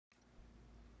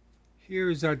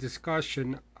Here's our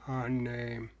discussion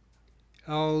on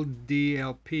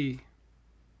LDL-P,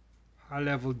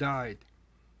 high-level diet.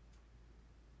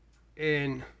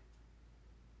 And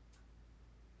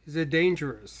is it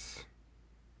dangerous?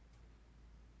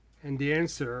 And the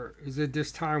answer is at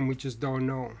this time we just don't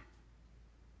know.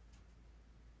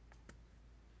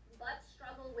 But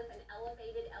struggle with an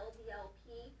elevated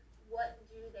LDL-P, what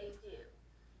do they do?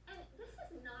 And this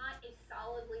is not a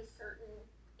solidly certain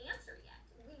answer yet.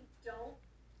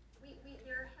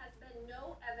 There has been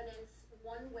no evidence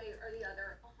one way or the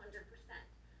other 100%.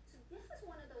 So this is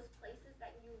one of those places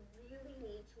that you really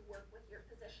need to work with your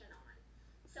physician on.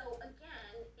 So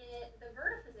again, the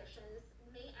Verta physicians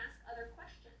may ask other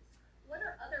questions. What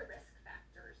are other risk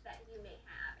factors that you may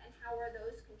have, and how are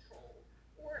those controlled?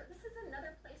 Or this is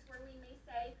another place where we may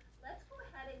say, let's go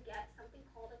ahead and get something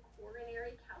called a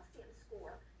coronary calcium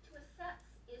score to assess,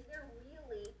 is there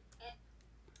really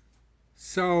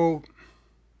So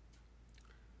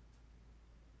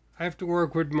I have to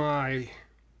work with my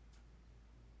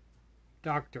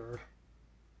doctor,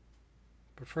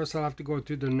 but first I'll have to go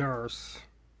to the nurse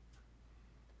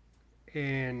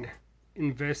and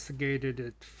investigate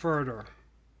it further.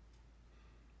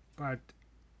 But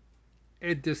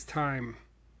at this time,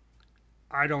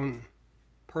 I don't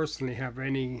personally have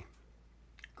any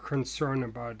concern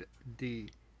about the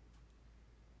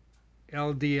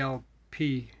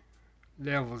LDL-P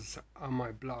levels on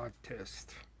my blood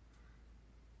test.